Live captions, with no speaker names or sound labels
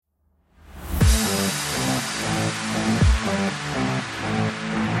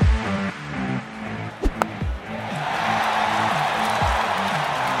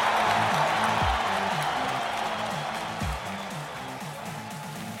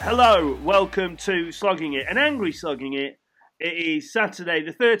Hello, welcome to Slogging It, an angry Slogging It. It is Saturday,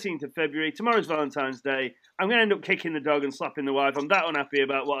 the 13th of February. Tomorrow's Valentine's Day. I'm going to end up kicking the dog and slapping the wife. I'm that unhappy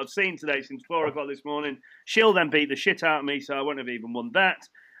about what I've seen today since 4 o'clock this morning. She'll then beat the shit out of me, so I won't have even won that.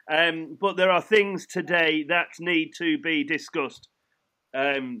 But there are things today that need to be discussed.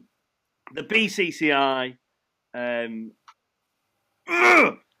 The BCCI, the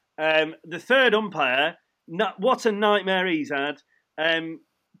third umpire, what a nightmare he's had.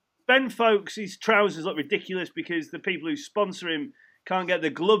 Ben Folkes, his trousers look ridiculous because the people who sponsor him can't get the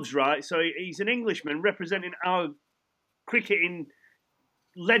gloves right. So he's an Englishman representing our cricketing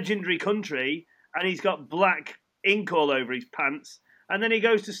legendary country, and he's got black ink all over his pants. And then he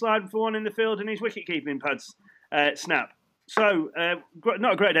goes to slide for one in the field, and his wicket-keeping pads snap. So,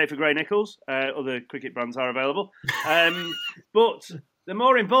 not a great day for Gray Nichols. Other cricket brands are available. But the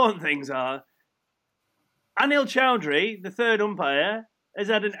more important things are, Anil Chowdhury, the third umpire, has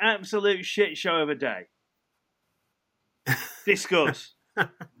had an absolute shit show of a day. Discuss.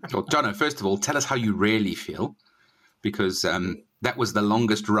 Well, Jono, first of all, tell us how you really feel, because that was the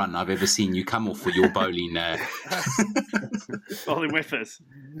longest run I've ever seen you come off for your bowling. Bowling whiffers.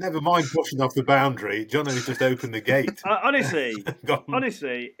 Never mind pushing off the boundary. Jono's just opened the gate. Honestly,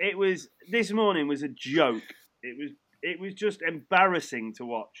 this morning was a joke. It was just embarrassing to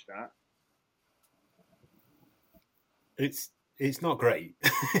watch that. It's not great.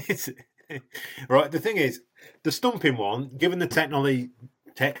 Right. The thing is, the stumping one, given the technology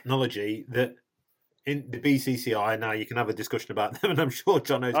that in the BCCI, now you can have a discussion about them, and I'm sure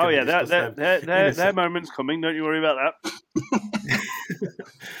Jono's going to discuss them. Their moment's coming. Don't you worry about that.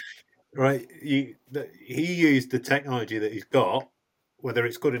 Right. He used the technology that he's got, whether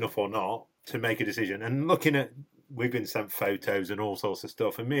it's good enough or not, to make a decision. And looking at, we've been sent photos and all sorts of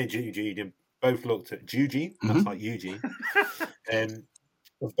stuff, and me and Eugene both looked at Eugene. That's like Eugene.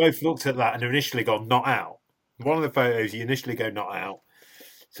 We've both looked at that and initially gone not out. One of the photos, you initially go not out.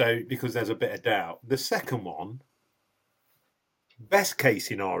 So, because there's a bit of doubt. The second one, best case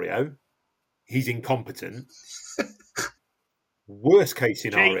scenario, he's incompetent. Worst case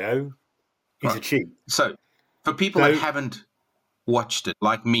scenario, he's a cheat. So, for people that haven't watched it,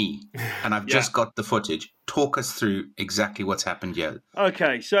 like me, and I've just got the footage, talk us through exactly what's happened here.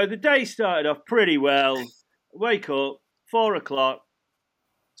 Okay, so the day started off pretty well. Wake up, 4 o'clock,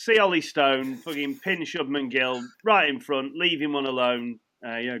 see Ollie Stone, fucking pin Shubman Gill right in front, leave him one alone.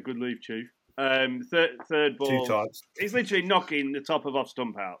 Good leave, Chief. Third ball. 2 times. He's literally knocking the top of off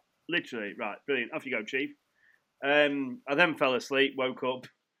stump out. Literally, right, brilliant. Off you go, Chief. I then fell asleep, woke up.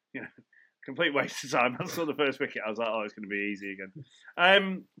 Complete waste of time. I saw the first wicket. I was like, it's going to be easy again.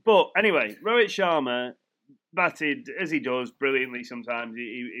 But anyway, Rohit Sharma batted, as he does, brilliantly sometimes.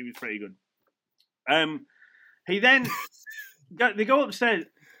 He was pretty good. He then... They go upstairs.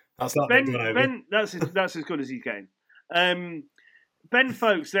 That's not Ben, that's as good as he's getting. Ben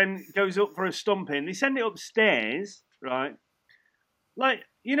Folkes then goes up for a stumping. They send it upstairs, right? Like,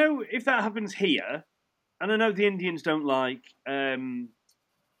 if that happens here, and I know the Indians don't like Snicko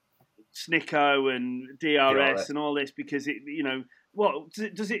and DRS and all this because it,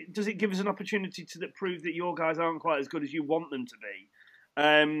 does it give us an opportunity to prove that your guys aren't quite as good as you want them to be?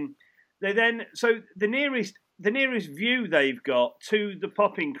 They then the nearest view they've got to the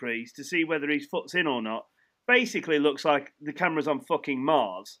popping crease to see whether his foot's in or not basically looks like the camera's on fucking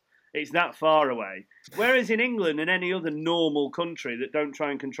Mars. It's that far away. Whereas in England and any other normal country that don't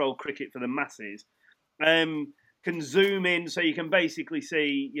try and control cricket for the masses, can zoom in so you can basically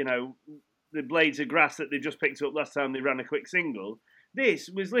see, the blades of grass that they just picked up last time they ran a quick single. This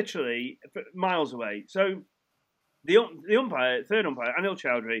was literally miles away. So the umpire, third umpire, Anil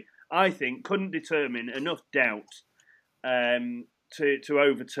Chowdhury, I think, couldn't determine enough doubt to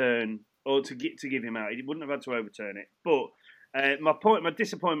overturn or to give him out. He wouldn't have had to overturn it. But my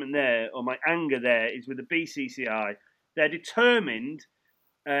disappointment there, or my anger there, is with the BCCI. They're determined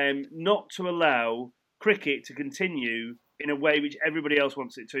not to allow cricket to continue in a way which everybody else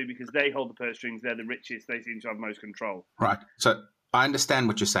wants it to because they hold the purse strings. They're the richest. They seem to have most control. Right. So I understand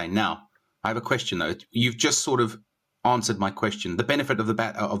what you're saying. Now, I have a question, though. You've just sort of answered my question. The benefit of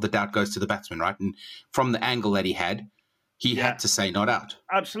the doubt goes to the batsman, right? And from the angle that he had to say not out.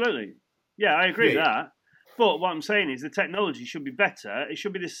 Absolutely. Yeah, I agree with that. But what I'm saying is the technology should be better. It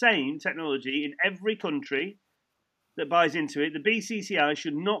should be the same technology in every country that buys into it. The BCCI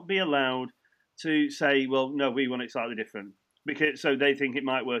should not be allowed to say, well, no, we want it slightly different, so they think it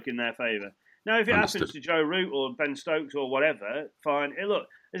might work in their favour. Now, if it happens to Joe Root or Ben Stokes or whatever, fine. Look,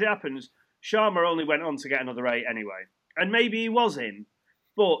 as it happens, Sharma only went on to get another 8 anyway. And maybe he was in,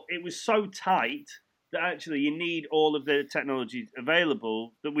 but it was so tight that actually you need all of the technology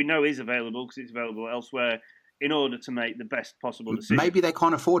available that we know is available because it's available elsewhere in order to make the best possible decision. Maybe they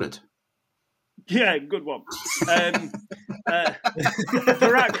can't afford it. Yeah, good one. Virat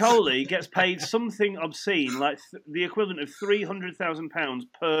Kohli gets paid something obscene, like the equivalent of £300,000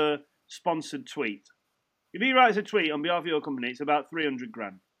 per sponsored tweet. If he writes a tweet on behalf of your company, it's about 300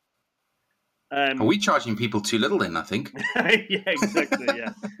 grand. Are we charging people too little then, I think? Yeah, exactly,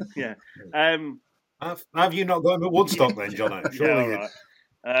 yeah. Have you not gone to Woodstock then, Jono? Surely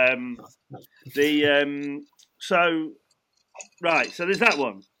so there's that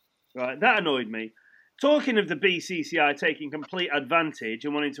one. Right, that annoyed me. Talking of the BCCI taking complete advantage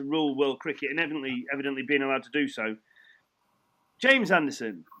and wanting to rule world cricket and evidently being allowed to do so, James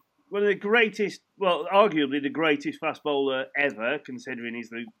Anderson, one of the greatest, well, arguably the greatest fast bowler ever, considering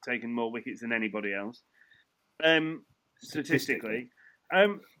he's taken more wickets than anybody else, statistically,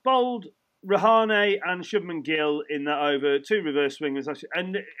 bowled Rahane and Shubman Gill in that over, 2 reverse swingers,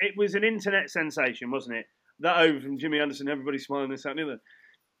 and it was an internet sensation, wasn't it? That over from Jimmy Anderson, everybody smiling this out and the other.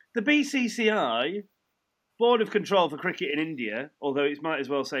 The BCCI, Board of Control for Cricket in India, although it might as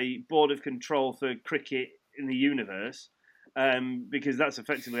well say Board of Control for Cricket in the Universe, because that's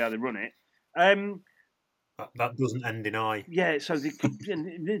effectively how they run it. That doesn't end in I. Yeah, so they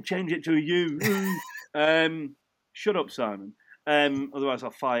change it to a U. Shut up, Simon. Otherwise,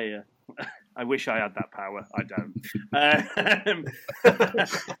 I'll fire you. I wish I had that power. I don't.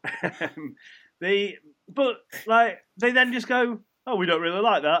 They then just go, oh, we don't really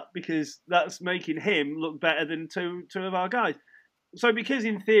like that because that's making him look better than two of our guys. So because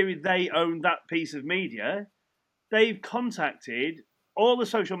in theory they own that piece of media, they've contacted all the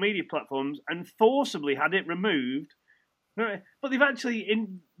social media platforms and forcibly had it removed. But they've actually,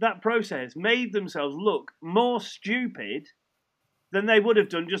 in that process, made themselves look more stupid than they would have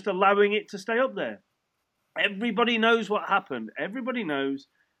done just allowing it to stay up there. Everybody knows what happened. Everybody knows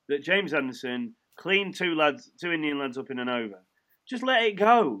that James Anderson cleaned 2 Indian lads up in an over. Just let it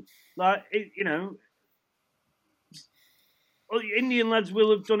go. Indian lads will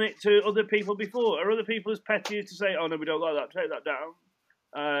have done it to other people before. Are other people as petty to say, oh, no, we don't like that, take that down?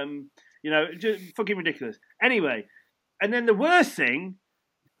 Just fucking ridiculous. Anyway, and then the worst thing,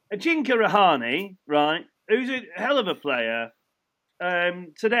 Ajinkya Rahane, right, who's a hell of a player,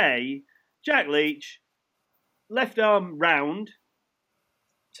 today, Jack Leach, left arm round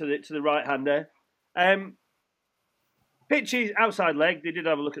to the right-hander, pitches outside leg. They did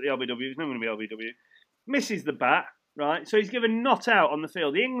have a look at the LBW. It's not going to be LBW. Misses the bat, right? So he's given not out on the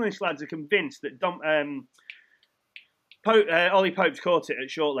field. The English lads are convinced that Ollie Pope's caught it at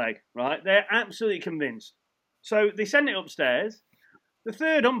short leg, right? They're absolutely convinced. So they send it upstairs. The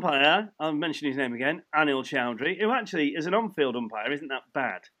third umpire, I'll mention his name again, Anil Chowdhury, who actually, as an on-field umpire, isn't that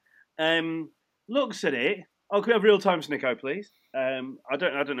bad, looks at it. Oh, can we have real-time Snicko, please? I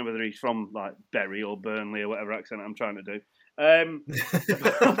don't know whether he's from like Bury or Burnley or whatever accent I'm trying to do.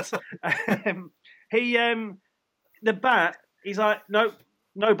 The bat, he's like, no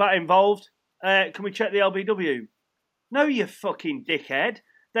bat involved. Can we check the LBW? No, you fucking dickhead.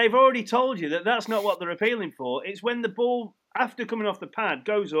 They've already told you that that's not what they're appealing for. It's when the ball, after coming off the pad,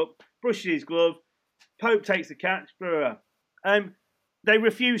 goes up, brushes his glove, Pope takes the catch, blah, blah. They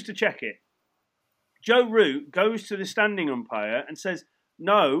refuse to check it. Joe Root goes to the standing umpire and says,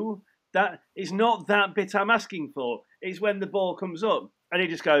 no, that is not that bit I'm asking for. It's when the ball comes up. And he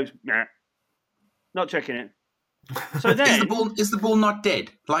just goes, nah, not checking it. So then... is the ball not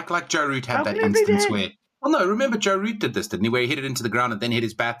dead? Like Joe Root had that instance where... Well, no, remember Joe Root did this, didn't he? Where he hit it into the ground and then hit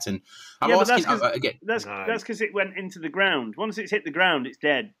his bat. And I'm asking again. That's because it went into the ground. Once it's hit the ground, it's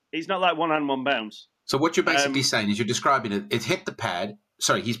dead. It's not like one hand, one bounce. So what you're basically saying is you're describing it. It hit the pad.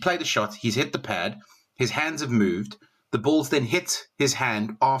 Sorry, he's played the shot. He's hit the pad. His hands have moved. The ball's then hit his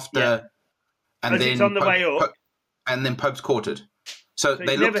hand after, and then it's on the way up, and then Pope's caught it. So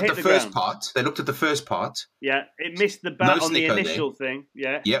they looked at the first part. They looked at the first part. Yeah, it missed the bat on the initial thing.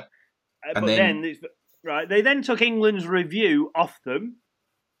 Yeah. Yep. But then right, they then took England's review off them.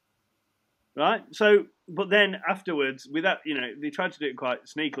 Right. So, but then afterwards, with that, they tried to do it quite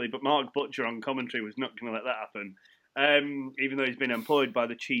sneakily. But Mark Butcher on commentary was not going to let that happen. Even though he's been employed by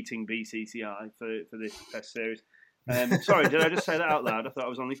the cheating BCCI for this Test series. Sorry, did I just say that out loud? I thought I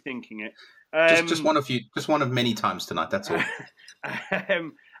was only thinking it. Just one of many times tonight. That's all.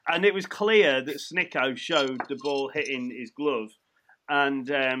 And it was clear that Snicko showed the ball hitting his glove, and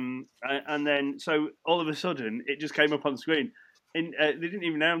then so all of a sudden it just came up on screen. They didn't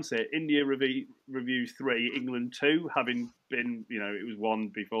even announce it. India reviews 3, England 2, having been it was 1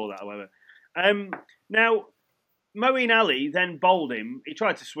 before that. However, now. Moeen Ali then bowled him. He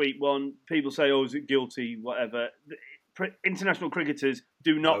tried to sweep one. People say, "Oh, is it guilty?" Whatever. International cricketers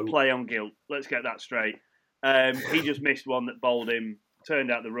do not play on guilt. Let's get that straight. He just missed one that bowled him,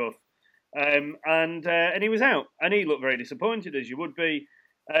 turned out the rough, and he was out. And he looked very disappointed, as you would be.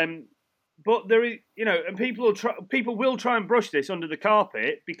 But there is, and people will try and brush this under the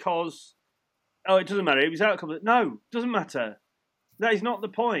carpet because, it doesn't matter. He was out. No, it doesn't matter. That is not the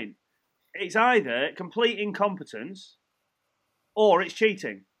point. It's either complete incompetence or it's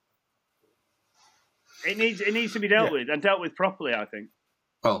cheating. It needs to be dealt with and dealt with properly, I think.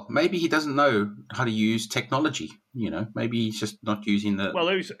 Well, maybe he doesn't know how to use technology. Maybe he's just not using the.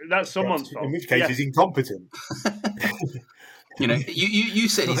 Well, that's someone's fault. In which case, he's incompetent. You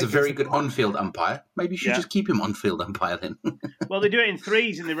said he's a very good on-field umpire. Maybe you should just keep him on-field umpire then. Well, they do it in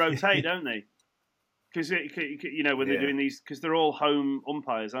threes and they rotate, don't they? Because when they're doing these, because they're all home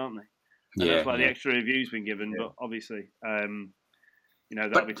umpires, aren't they? And that's why the extra review's been given. But obviously,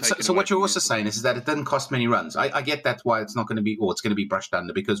 that'll be taken. So what you're also saying is that it didn't cost many runs. I get that's why it's not going to be, or it's going to be brushed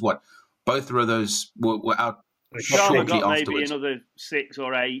under because both of those were out. Sharma got maybe another 6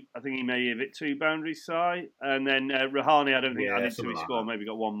 or 8. I think he may have hit 2 boundaries side, and then Rahane, I don't think added to his score. Maybe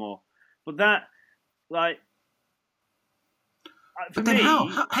got 1 more. But that, but then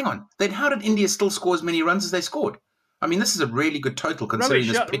hang on. Then how did India still score as many runs as they scored? I mean, this is a really good total considering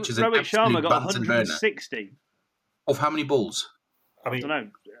this pitch is an absolute bunt and burner. 160. Of how many balls? I don't know.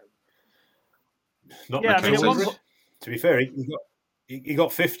 Not to be fair, he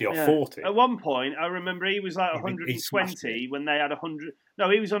got 50 or 40. At one point, I remember he was like 120 when they had 100. No,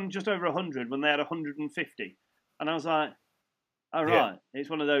 he was on just over 100 when they had 150. And I was like, all right, it's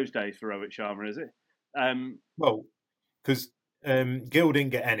one of those days for Rohit Sharma, is it? Well, because Gill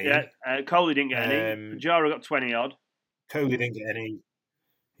didn't get any. Yeah, Kohli didn't get any. Pujara got 20 odd. Kohli didn't get any.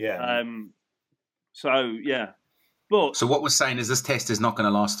 Yeah. So what we're saying is this test is not going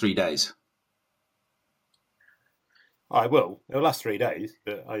to last 3 days. I will. It'll last 3 days,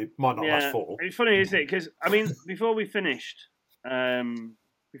 but I might not last 4. It's funny, isn't it? Because before we finished on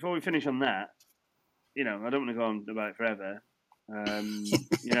that, I don't want to go on about it forever.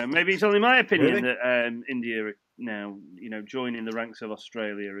 Maybe it's only my opinion that India are now, joining the ranks of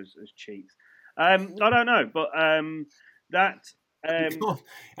Australia as cheats. I don't know, but that. Hang on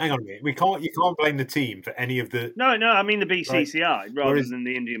a minute. You can't blame the team for any of the. No. I mean the BCCI rather than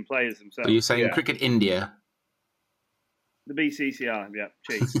the Indian players themselves. So you're saying Cricket India. The BCCI,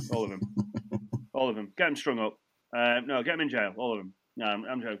 cheats, all of them. Get them strung up. No, get them in jail, all of them. No,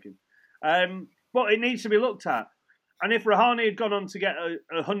 I'm joking. But it needs to be looked at. And if Rahane had gone on to get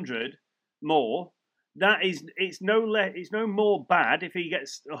 100 more, it's no more bad if he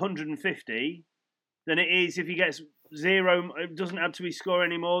gets 150 than it is if he gets 0. It doesn't add to his score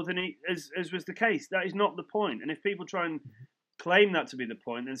any more than as was the case. That is not the point. And if people try and claim that to be the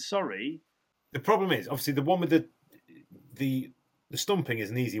point, then sorry. The problem is obviously the one with the stumping is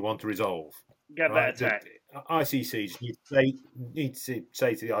an easy one to resolve. Get better tech. ICC need to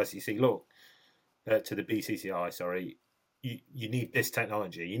say to the ICC, look, to the BCCI, sorry, you need this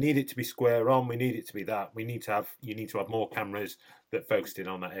technology. You need it to be square on. We need it to be that. You need to have more cameras that focused in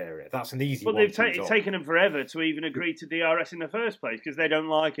on that area. That's an easy one. But they've taken them forever to even agree to DRS in the first place because they don't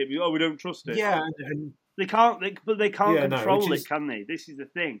like it. We don't trust it. Yeah, they can't control it, can they? This is the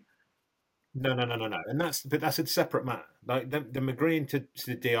thing. No, and that's a separate matter. Like them agreeing to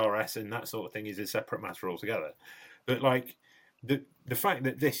the DRS and that sort of thing is a separate matter altogether. But like the fact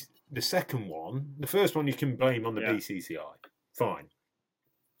that the second one, the first one you can blame on the BCCI, fine.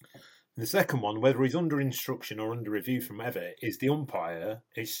 The second one, whether he's under instruction or under review from ever, is the umpire.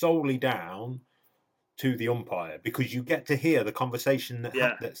 It's solely down to the umpire because you get to hear the conversation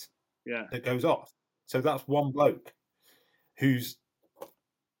that goes off. So that's one bloke who's,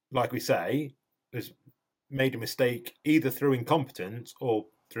 like we say, has made a mistake either through incompetence or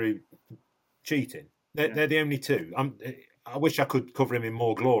through cheating. They're the only two. I wish I could cover him in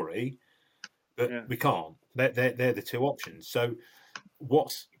more glory, but we can't. They're the two options. So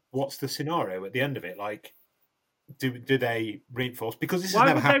what's the scenario at the end of it? Like, do they reinforce? Because this has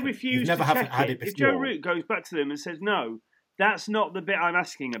never happened. Why would they refuse to check it? If Joe Root goes back to them and says, no, that's not the bit I'm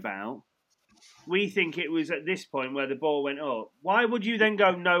asking about. We think it was at this point where the ball went up. Why would you then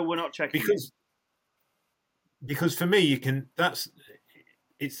go, no, we're not checking it? Because for me,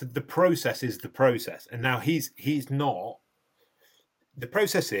 the process is the process. And now he's not. The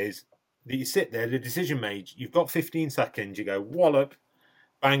process is that you sit there, the decision made, you've got 15 seconds, you go, wallop,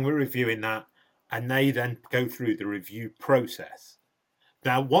 bang, we're reviewing that. And they then go through the review process.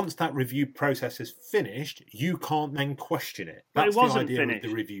 Now, once that review process is finished, you can't then question it. That's it wasn't the idea finished.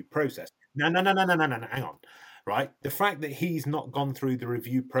 Of the review process. No. Hang on. right? The fact that he's not gone through the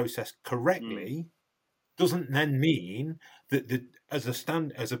review process correctly doesn't then mean that as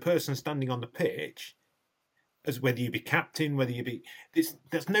a person standing on the pitch, as whether you be captain, whether you be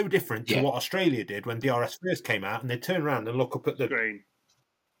that's no different to what Australia did when DRS first came out, and they turn around and look up at the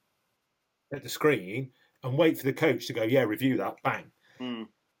screen and wait for the coach to go, review that, bang.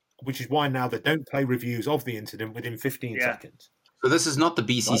 Which is why now they don't play reviews of the incident within 15 seconds. So this is not the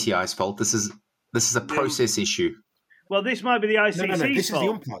BCCI's fault. This is a process issue. Well, this might be the ICC's No. This fault. is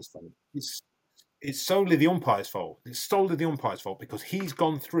the umpire's fault. It's solely the umpire's fault. It's solely the umpire's fault because he's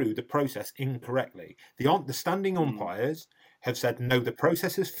gone through the process incorrectly. The standing umpires have said, no, the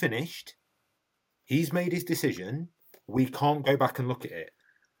process is finished. He's made his decision. We can't go back and look at it.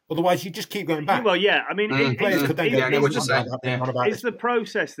 Otherwise, you just keep going back. Well, yeah. I mean, players could then go, it's the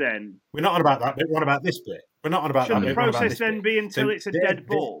process then. We're not on about that bit. We're on about this bit. We're not on about Shouldn't that bit. the process then be until it's a dead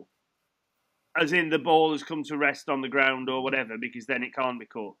ball? As in the ball has come to rest on the ground or whatever, because then it can't be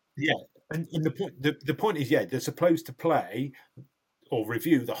caught. Yeah, and the point is, they're supposed to play or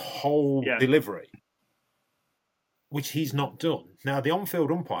review the whole delivery, which he's not done. Now, the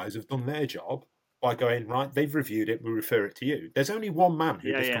on-field umpires have done their job by going, right, they've reviewed it, we refer it to you. There's only one man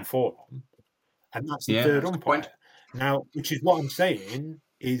who this can fall on, and that's the third umpire. Now, which is what I'm saying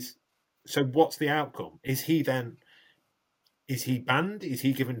is, so what's the outcome? Is he banned? Is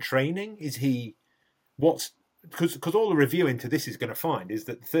he given training? Because all the review into this is going to find is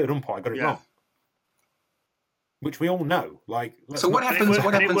that the third umpire got it wrong, which we all know. Like, so what happens?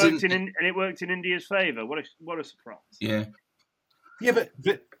 And it worked in India's favour. What a surprise! Yeah, but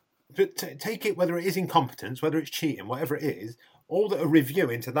take it whether it is incompetence, whether it's cheating, whatever it is. All that a review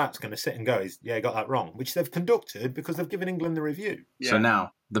into that's going to sit and go is, got that wrong, which they've conducted because they've given England the review. Yeah. So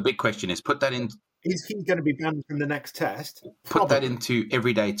now the big question is, put that in. Is he going to be banned from the next test? Put that into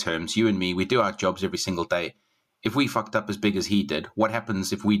everyday terms. You and me, we do our jobs every single day. If we fucked up as big as he did, what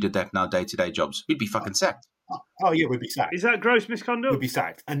happens if we did that in our day-to-day jobs? We'd be fucking sacked. Oh, yeah, we'd be sacked. Is that gross misconduct? We'd be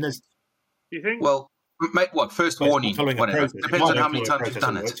sacked. And there's... Do you think? Well, mate, what? First warning, whatever. Depends on how many times you've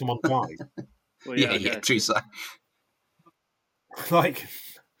done it. Someone dies. Well, yeah, true. So. Like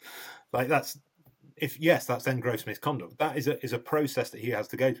that's... That's then gross misconduct. That is a process that he has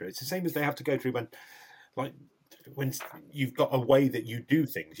to go through. It's the same as they have to go through when you've got a way that you do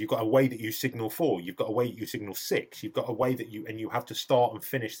things. You've got a way that you signal 4. You've got a way that you signal 6. You've got a way that you have to start and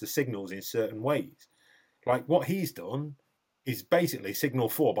finish the signals in certain ways. Like what he's done is basically signal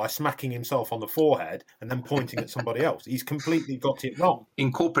 4 by smacking himself on the forehead and then pointing at somebody else. He's completely got it wrong.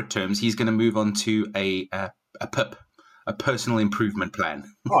 In corporate terms, he's going to move on to a PIP, a personal improvement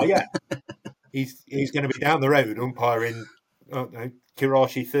plan. Oh yeah. He's going to be down the road umpiring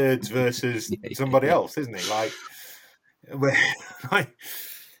Kirashi thirds versus somebody else, isn't he?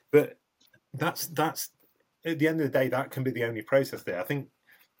 But that's at the end of the day, that can be the only process there. I think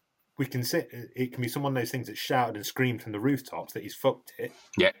we can it can be some one of those things that shouted and screamed from the rooftops that he's fucked it.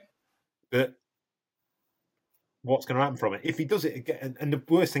 Yeah. But what's going to happen from it? If he does it again, and the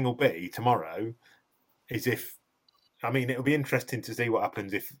worst thing will be tomorrow is it'll be interesting to see what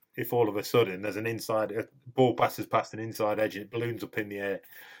happens if all of a sudden there's a ball passes past an inside edge and it balloons up in the air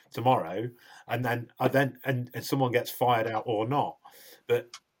tomorrow, and then someone gets fired out or not. But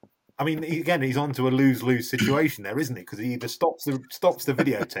I mean, again, he's on to a lose-lose situation there, isn't he? Because he either stops the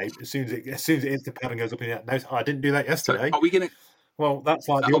videotape as soon as it hits the pad and goes up in the air. No, I didn't do that yesterday. So are we going to? Well, that's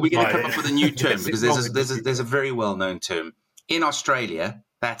like. Are we going to come up with a new term? Because there's a very well-known term in Australia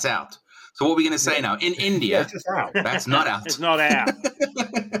that's out. So what are we going to say now? In India, that's not out. It's not out.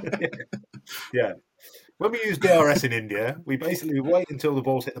 Yeah. When we use DRS in India, we basically wait until the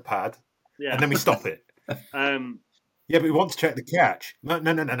balls hit the pad, and then we stop it. Yeah, but we want to check the catch. No.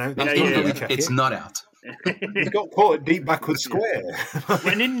 It's not out. He's got caught at deep backward square.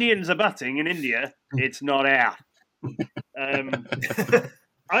 When Indians are batting in India, it's not out.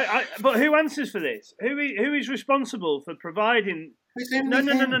 But who answers for this? Who is responsible for providing?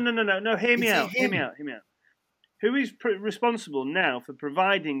 No. Hear me out. Who is responsible now for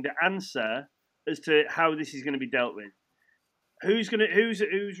providing the answer as to how this is going to be dealt with? Who's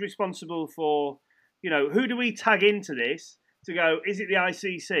responsible for? Who do we tag into this to go? Is it the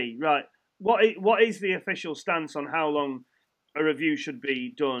ICC? Right. What is the official stance on how long a review should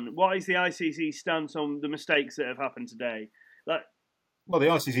be done? What is the ICC stance on the mistakes that have happened today? Well, the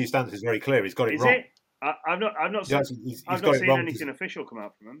ICC stance is very clear. He's got it is wrong. It? I've not seen anything official come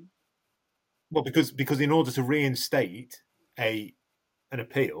out from him. Well, because in order to reinstate an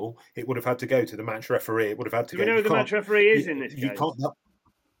appeal, it would have had to go to the match referee. It would have had to go. Do we know who the match referee is in this case? You can't.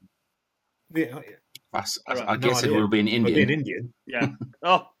 I guess it will be an Indian. It'll be an Indian. Yeah.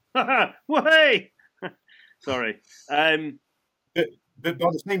 Oh, way! Sorry. But by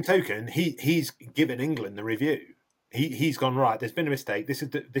the same token, he's given England the review. He's gone, right, there's been a mistake. This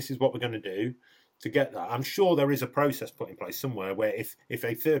is what we're going to do to get that. I'm sure there is a process put in place somewhere where if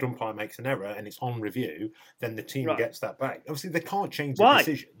a third umpire makes an error and it's on review, then the team gets that back. Obviously, they can't change the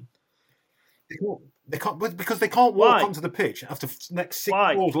decision. They can't because they can't walk onto the pitch after next 6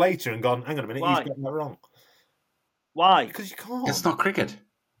 balls later and gone, hang on a minute, he's got that wrong. Why? Because you can't. It's not cricket.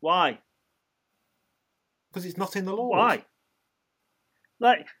 Why? Because it's not in the law. Why?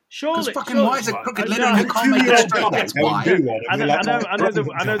 Like, surely... why is a crooked letter who can't make it straight? That's why. I know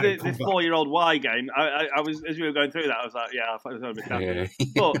the 4-year-old why game. I was, as we were going through that, I was like, yeah, I thought it was a bit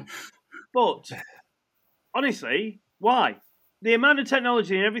daft. But, honestly, why? The amount of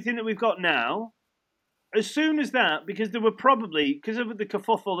technology and everything that we've got now, as soon as that, because there were probably, because of the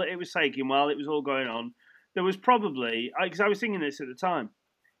kerfuffle that it was taking while it was all going on, there was probably, because I was thinking this at the time,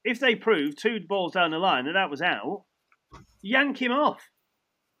 if they proved 2 balls down the line and that was out, yank him off.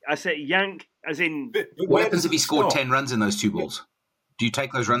 I said yank as in... But what happens if he scored 10 runs in those 2 balls? Do you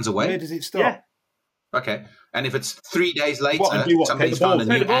take those runs away? Where does it stop? Yeah. Okay. And if it's 3 days later, somebody's found a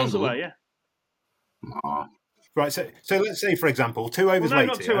new angle... Away, yeah. Oh. Right, so let's say, for example, 2 overs later...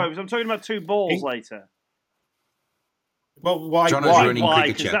 not 2 overs. I'm talking about 2 balls later. Well, why?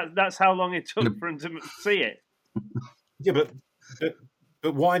 Because that's how long it took for him to see it. Yeah, but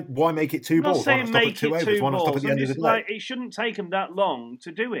why make it 2 balls? Why not make it 2 overs? Why not stop at the end of the day? It shouldn't take them that long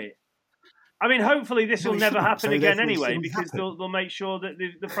to do it. I mean, hopefully this will never happen again anyway, because they'll make sure that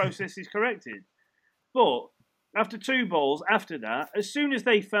the process is corrected. But after 2 balls, after that, as soon as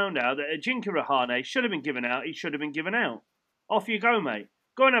they found out that Ajinkya Rahane should have been given out, he should have been given out. Off you go, mate.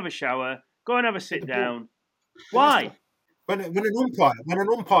 Go and have a shower. Go and have a sit down. Why? When an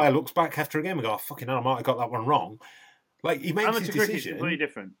umpire looks back after a game and goes, oh, fucking hell, I might have got that one wrong. Like, he makes his decision, completely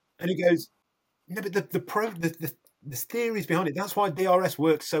different. And he goes, no, but the theories behind it, that's why DRS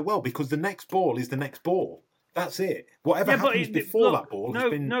works so well, because the next ball is the next ball. That's it. Whatever happens before that ball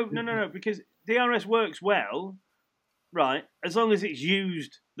has been... No, because DRS works well, right, as long as it's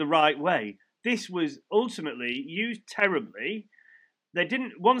used the right way. This was ultimately used terribly. They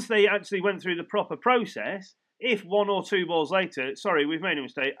didn't... Once they actually went through the proper process, if 1 or 2 balls later, sorry, we've made a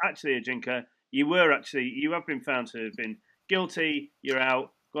mistake, actually, Ajinkya, you have been found to have been guilty, you're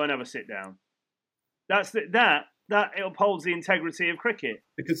out, go and have a sit down. That upholds the integrity of cricket.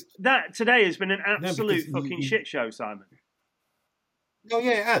 Because that today has been an absolute fucking shit show, Simon. Oh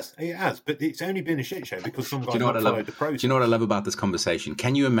yeah, it has. But it's only been a shit show because some guys haven't followed the process. Do you know what I love about this conversation?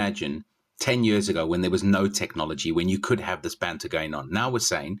 Can you imagine 10 years ago when there was no technology, when you could have this banter going on? Now we're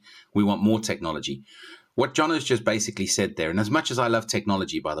saying we want more technology. What John has just basically said there, and as much as I love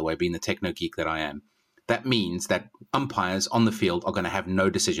technology, by the way, being the techno geek that I am, that means that umpires on the field are going to have no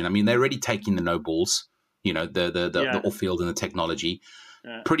decision. I mean, they're already taking the no balls, the off-field and the technology.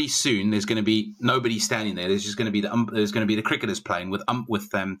 Yeah. Pretty soon, there's going to be nobody standing there. There's just going to be the cricketers playing with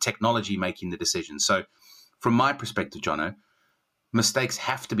technology making the decisions. So, from my perspective, Jono, mistakes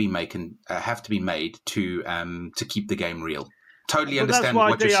have to be made to keep the game real. Totally understand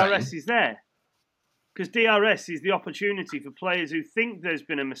what you're saying. That's why DRS is there. Because DRS is the opportunity for players who think there's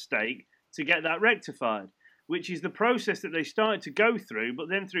been a mistake to get that rectified, which is the process that they started to go through, but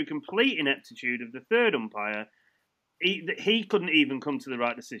then through complete ineptitude of the third umpire, he couldn't even come to the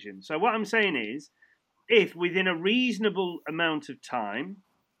right decision. So what I'm saying is, if within a reasonable amount of time,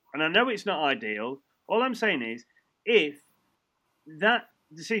 and I know it's not ideal, all I'm saying is, if that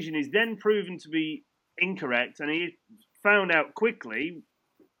decision is then proven to be incorrect and he found out quickly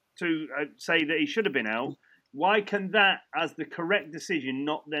to say that he should have been out, why can that, as the correct decision,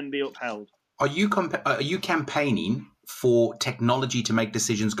 not then be upheld? Are you campaigning for technology to make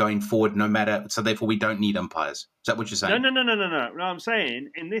decisions going forward, no matter, so therefore we don't need umpires? Is that what you're saying? No. No, I'm saying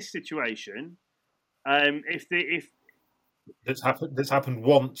in this situation, if that's happened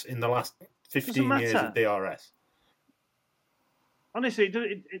once in the last 15 years of DRS. Honestly,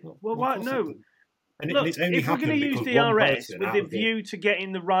 why no? Look, if we're going to use DRS with the view to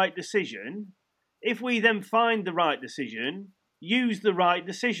getting the right decision, if we then find the right decision, use the right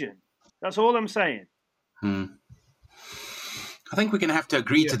decision. That's all I'm saying. I think we're going to have to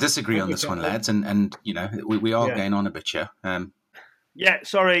agree to disagree on this one, lads. And we are going on a bit here. Yeah,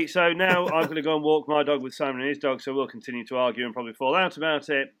 sorry. So now I'm going to go and walk my dog with Simon and his dog, so we'll continue to argue and probably fall out about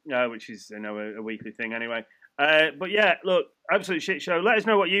it, which is a weekly thing anyway. But yeah, look, absolute shit show. Let us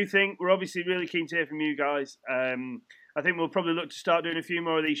know what you think. We're obviously really keen to hear from you guys. I think we'll probably look to start doing a few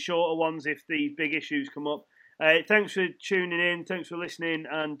more of these shorter ones if these big issues come up. Thanks for tuning in. Thanks for listening.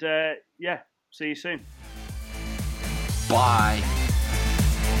 And see you soon. Bye.